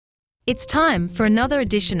It's time for another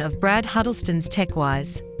edition of Brad Huddleston's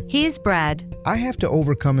Techwise. Here's Brad. I have to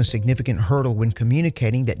overcome a significant hurdle when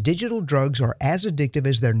communicating that digital drugs are as addictive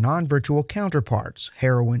as their non-virtual counterparts,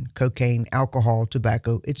 heroin, cocaine, alcohol,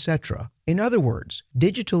 tobacco, etc. In other words,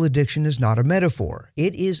 digital addiction is not a metaphor.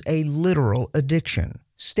 It is a literal addiction.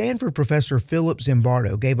 Stanford Professor Philip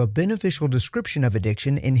Zimbardo gave a beneficial description of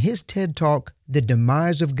addiction in his TED Talk, The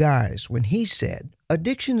Demise of Guys, when he said,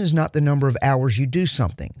 "Addiction is not the number of hours you do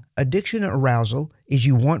something. Addiction arousal is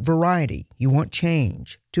you want variety, you want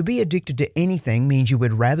change. To be addicted to anything means you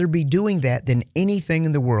would rather be doing that than anything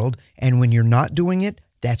in the world, and when you're not doing it,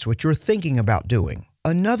 that's what you're thinking about doing."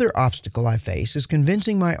 Another obstacle I face is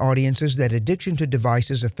convincing my audiences that addiction to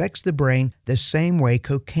devices affects the brain the same way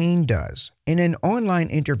cocaine does. In an online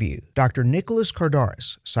interview, Dr. Nicholas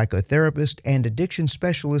Kardaras, psychotherapist and addiction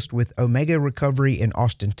specialist with Omega Recovery in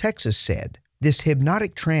Austin, Texas, said, "This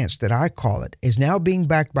hypnotic trance that I call it is now being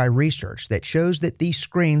backed by research that shows that these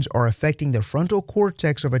screens are affecting the frontal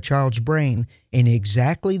cortex of a child's brain in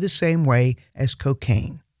exactly the same way as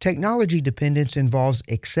cocaine." Technology dependence involves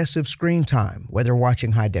excessive screen time, whether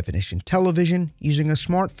watching high-definition television, using a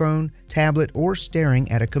smartphone, tablet, or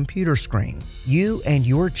staring at a computer screen. You and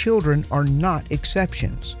your children are not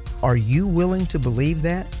exceptions. Are you willing to believe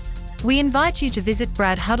that? We invite you to visit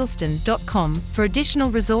bradhuddleston.com for additional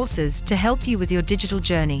resources to help you with your digital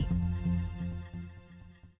journey.